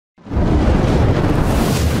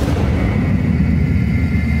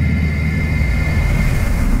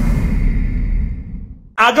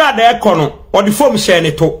Agradaa kono or the foam share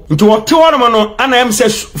neto into what 2 no and I am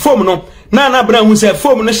says foam no Nana Brown who said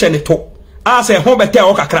foam no share neto. I say home better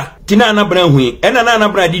okakra Tinana Brown hui and Nana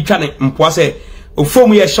Brady chane mpoase o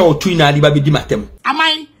foam ye show twina di baby dimatem.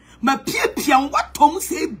 Amai ma pia what Tom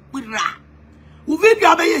say bra.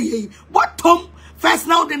 Uvi ye what Tom first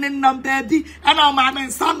now the name baby and our man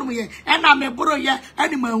and son we and I'm a bro ye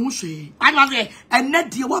and my own she. I love it and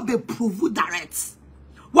net dear what be prove direct.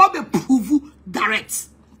 What be prove direct.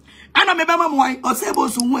 And I'm a mamma or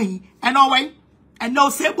sables way and all way. And no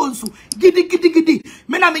sables giddy.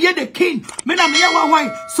 Men I'm the king. Men I'm why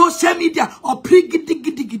social media or pre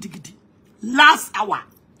giddy. Last hour.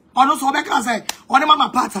 Or no so I say on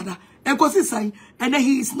mama partner. And cause say and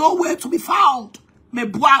he is nowhere to be found. Me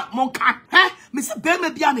bois monka. Mr. Beme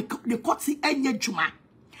bia ne koti enye juma.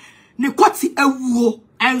 Ne koti ewo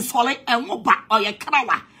and solid and woba or ye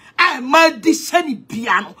krawa. I mad this shiny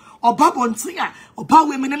piano. Oba bontia, oba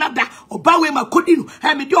we menada, oba we makodinu,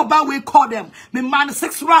 me di oba we call them, me man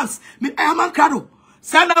 6 rounds, me Amankrado.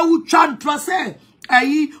 Sana u chan trase,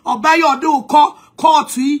 oba yo do call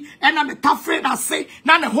to yi, and I'm a tough friend I say,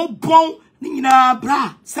 na ne ho bon, nina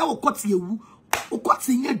bra, se o koti yewu, o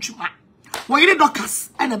koti nye juma. Wa yide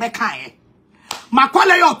dokas, and a bekaye.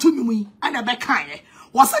 Makwale yo tu mi, and a bekaye.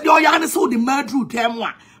 Was the oyane so the murderu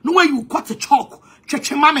demwa, no way you cut a chalk,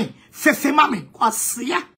 cheche mame, fefe mame,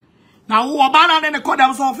 kwasiya. Now, Obana and the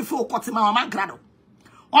Codams of Fifo Cotti, Mamma Grado.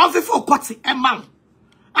 All Fifo Cotti, and Mam.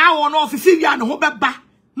 I want off if you and Hobeba,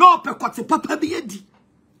 no per Cotti, Papa Biedi.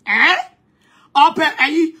 Eh? Ope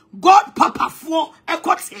a God Papa for a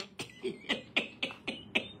Cotti.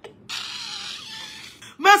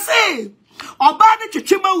 Mercy, Obana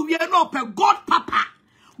Chichima, we are not per God Papa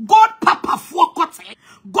for Cotti.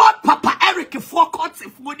 God Papa Eric for Cotti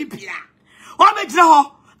for the Pia.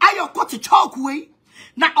 Obejo, I your Cotti chalk way.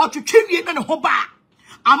 Na otuchwie na ne ho ba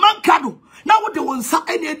Amankrado na wo de wonsa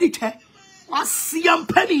ene ediche kwasiam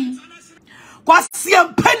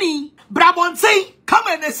pani brabonte come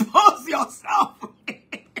and expose yourself.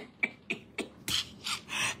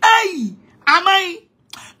 Hey amai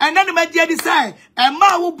and then me dey say e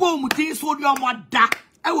ma wo bom tin so de omoda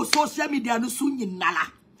e wo social media no so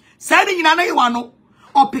nyinala say ni nyina na ye wano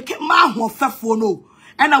opeke ma ho fefo no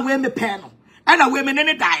e na we me pe no e na we me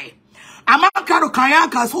ne dai Amankrado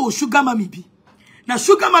kayaka so sugar mami bi. Na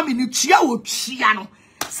sugar mami ni chia wo chia no.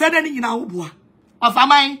 Said any in our boy. Of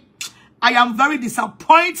amai, I am very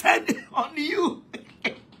disappointed on you.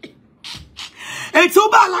 It's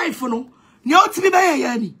over life no. Ni o ti be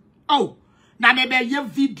yani. Oh, na me be ye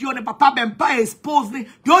video ne papa bempa expose ni.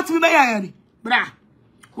 Di o ti be yani. Bra.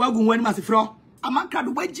 Wa gun wani masifro.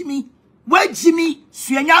 Amankrado wajimi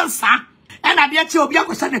suenyansa. E na de che obi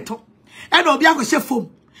akwose neto. E na obi akwose fom.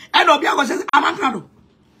 And Obiago says, Amankrado.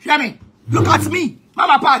 Hear me? Look at me.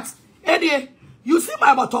 Mama Pat. Eddie, you see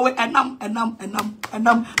my bottle and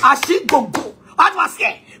Ashi go. What was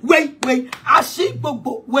here? Wait. Ashi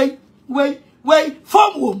go. Wait.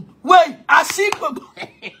 Form womb. Wait. Ashi go.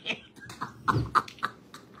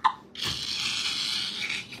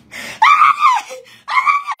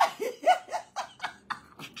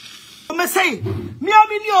 Me say, me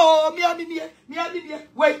aminie.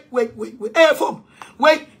 Wait. Form.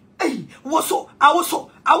 Wait. Hey, what's so? I was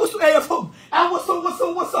so AFM. What's so? What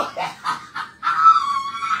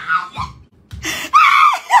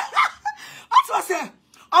was that?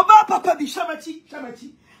 About Papa the Shamachi.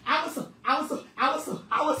 I was so.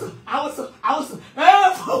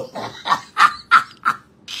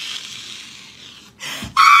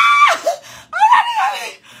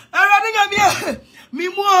 Me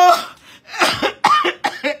more.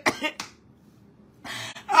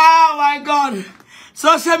 Oh my God.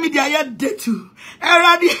 Social media ya dead too.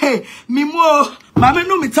 Eradi me more. Mama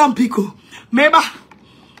no me tampiko. Meba.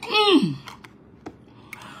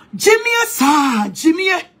 Jimmy.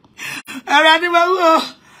 Eradi mawu.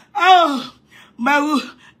 Oh, mawu.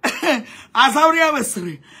 Azauria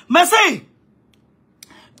wesere. Messay.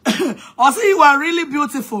 I say you are really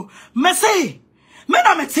beautiful. Messay.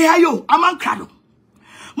 Mena me tell you, Amankrado.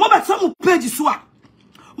 Mo beta mu page so a.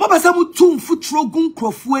 Mo beta mu tumfu trogun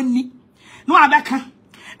krofo ani. No abeka.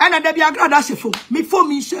 And I be Agradaa shefo. Me for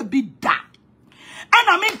me shall be da. And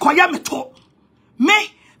I mean koya meto.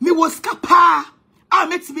 Me was kapa. I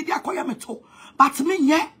make me dia koya meto. But me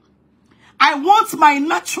yeah. I want my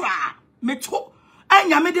natural meto. And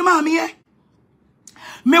ya me de ma me.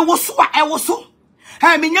 Me woso a woso.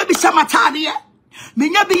 Hey, me nya bi shamatade ye. Me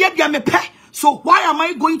nya bi ye dia me pe. So why am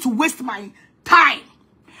I going to waste my time?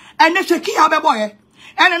 And then Sheki have a boy.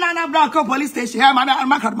 And then Agradaa police station. Hey, man, I'm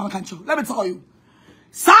not let me tell you.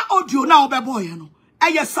 Sa audio now be boy, you know.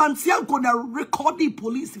 Aya Santiago na record the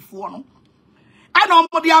police for no. And on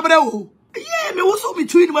the abreo. Yeah, me also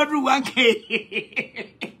between one K.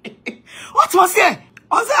 What was it?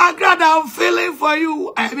 I said, Agradaa, I'm feeling for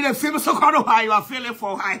you. I mean, a famous so called how you are feeling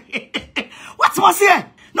for high. What was it?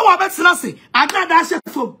 No, I bet say, Agradaa chef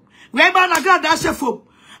foam. Where ban Agradaa chef foam.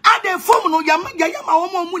 And then foam no yama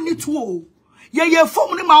omo money to. Yeah,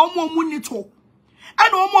 foam no ma omo money to.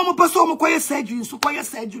 And omo person mo kwaya surgery, so kwaya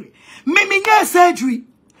surgery. Me surgery.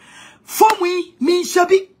 Foam me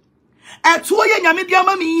shabi. At 2 years, I made your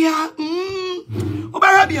mammy.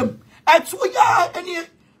 Obarabium. At 2 years,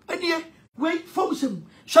 any wait, function.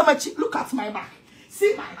 Shamachi, look at my back.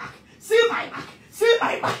 See my back. See my back. See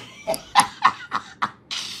my back.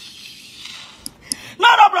 No,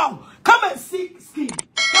 bro. Come and see skin.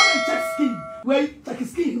 Come and check skin. Wait, check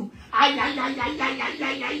skin.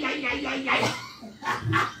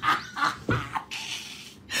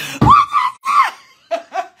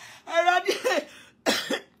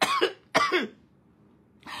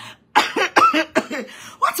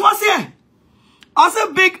 What was here?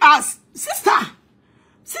 Also big ass sister.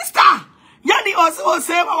 Yani also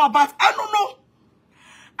say about I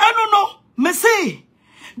don't know. Me say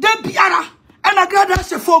de biara and Agradaa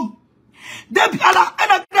she form. De biara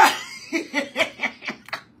and Agradaa.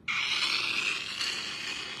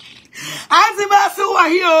 Anzi wa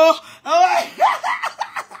here.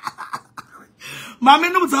 Mama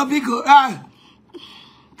no topic.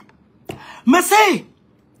 Me say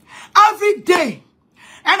every day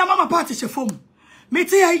and a mama party she form. Me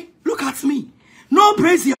say, look at me. No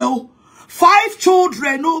brazier. 5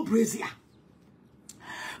 children, no brazier.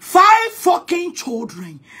 5 fucking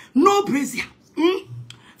children, no brazier.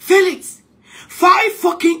 Felix, 5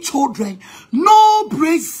 fucking children, no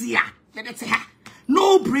brazier.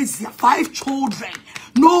 No brazier. 5 children,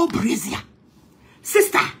 no brazier.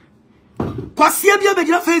 Sister, kwasi bia be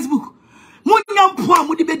gina Facebook. Munyam po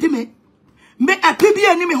amudi be di me a pebi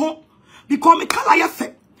ani me ho because me kala ya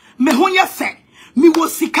fe. Me ho ya fe. Me wo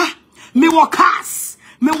sika, me wo cars,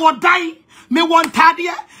 me wo die, me wo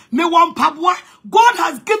ntadia, me wo mpaboa. God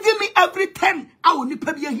has given me everything. I will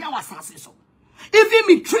nipa bia here wasase so. Even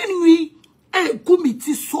me training me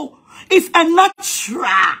committee so it's a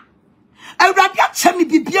natural.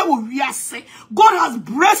 God has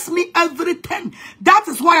blessed me everything. That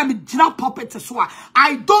is why I'm a general puppet as well.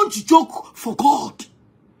 I don't joke for God.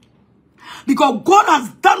 Because God has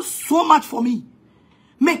done so much for me.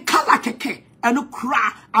 Me kala keke and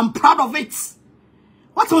cry. I'm proud of it.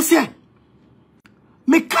 What was here?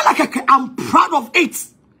 Me kala keke. I'm proud of it.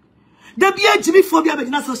 The BHB phobia be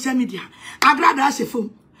na social media. Agradaa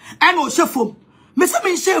shefom. Eno shefom. Me se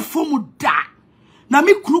me shefom da. Na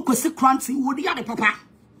me kunu kwesi cranting. Wodi ya de papa.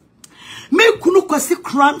 Me kunu kwesi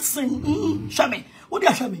cranting. Shame. Wodi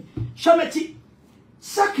ya shame. Shamechi.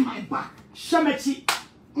 Check my back. Shamechi.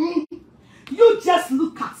 You just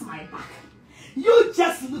look at my back. You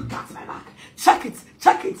just look at my back. Check it.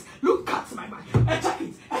 Check it. Look at my back. Check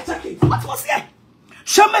it. Check it. What was here?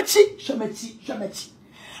 Shamechi. Shamechi. Shamechi.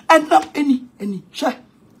 And now any. Sha.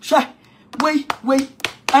 Wait.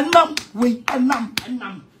 And now wait. And now.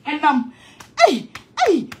 Hey.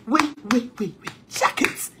 Wait. Check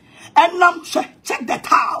it. And now check the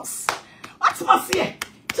towels. What was here?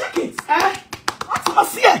 Check it. What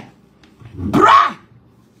was here? Bra.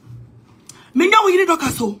 Menya we need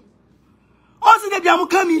so. Also the biamu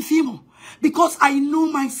coming fimo because I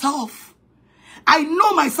know myself. I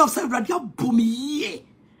know myself say radio bomi.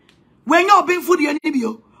 When you been for the enemy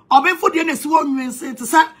or been for the next one you say to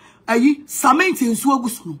say ayi samenti nsuo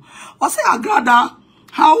gusu. O say Agradaa,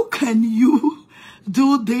 how can you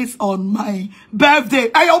do this on my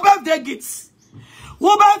birthday? Your birthday gifts.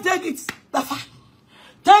 What birthday gifts?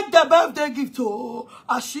 Take the birthday gift to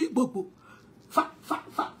Ashi Bobo. Fa.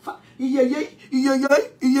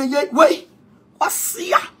 Yeah. Wait. What's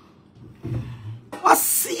here?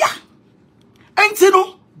 And you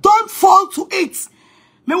know, don't fall to it.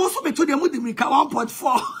 Me also be to the Mudimika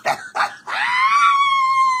 1.4.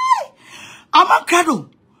 Amankrado.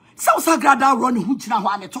 So Agradaa run who china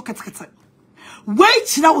wa me talk it.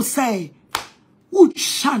 Wait now say.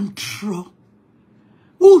 Uchantro.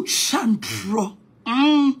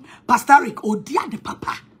 Pastoric odia de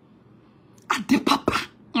papa. Ade papa.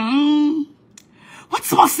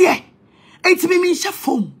 What's what's here? It's me chef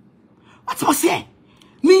foam. What's what's here?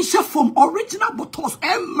 Me chef foam original bottles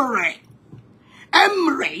M0CK.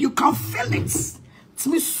 You can feel it. It's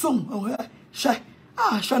me song. Oh, she.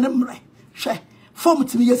 M0CK. She. Form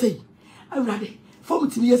to me yes. I'm ready. Form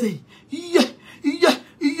to me yes. Yeah.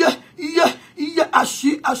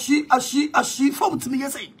 Ashi. Form to me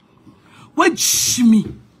yes. Wait me.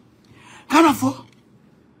 Can I for?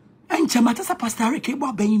 And Chamata sa pastor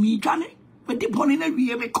Keba Benny Johnny. But the pony in a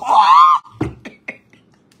real call.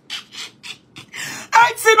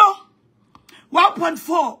 I see no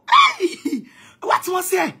 1.4. Hey, what was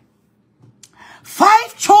say?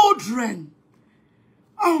 5 children.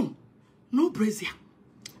 Oh, no brazier.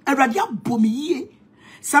 A radia bomi.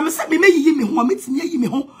 Some say me yi me ho, me yi me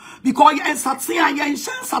ho. Because you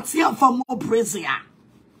Satsia for more brazier.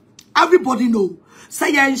 Everybody know. Say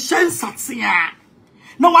you Satsia.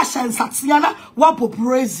 No wa Satsia na wa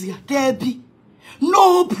brazier. There be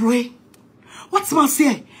no pray. What's my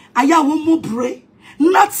say? Aya wo mo pray.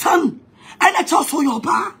 Nathan. And I just saw your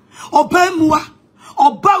bar. Oba mua.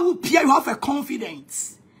 Oba who Pierre, you have a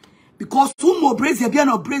confidence. Because two more brazier be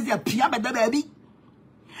no brazier Pierre baby.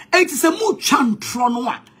 It is a mu chantron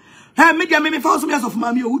one. Hey, maybe 1,000 years of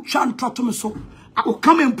mommy who chantron to me so. I will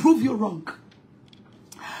come and prove you wrong.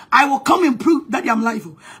 I will come and prove that I'm live.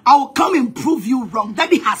 I will come and prove you wrong.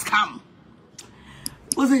 Daddy has come.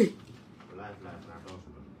 What's it?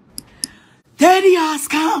 Daddy has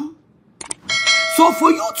come. So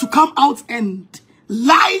for you to come out and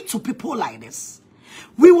lie to people like this,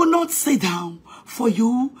 we will not sit down for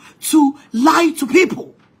you to lie to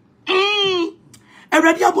people.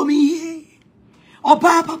 Already abomi.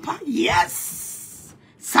 Oba papa, yes.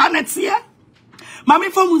 Sanatia. Mami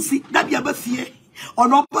Famusi, that be a fear. Or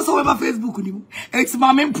not, person over Facebook. It's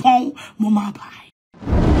Mammy Pong, Mama Pie.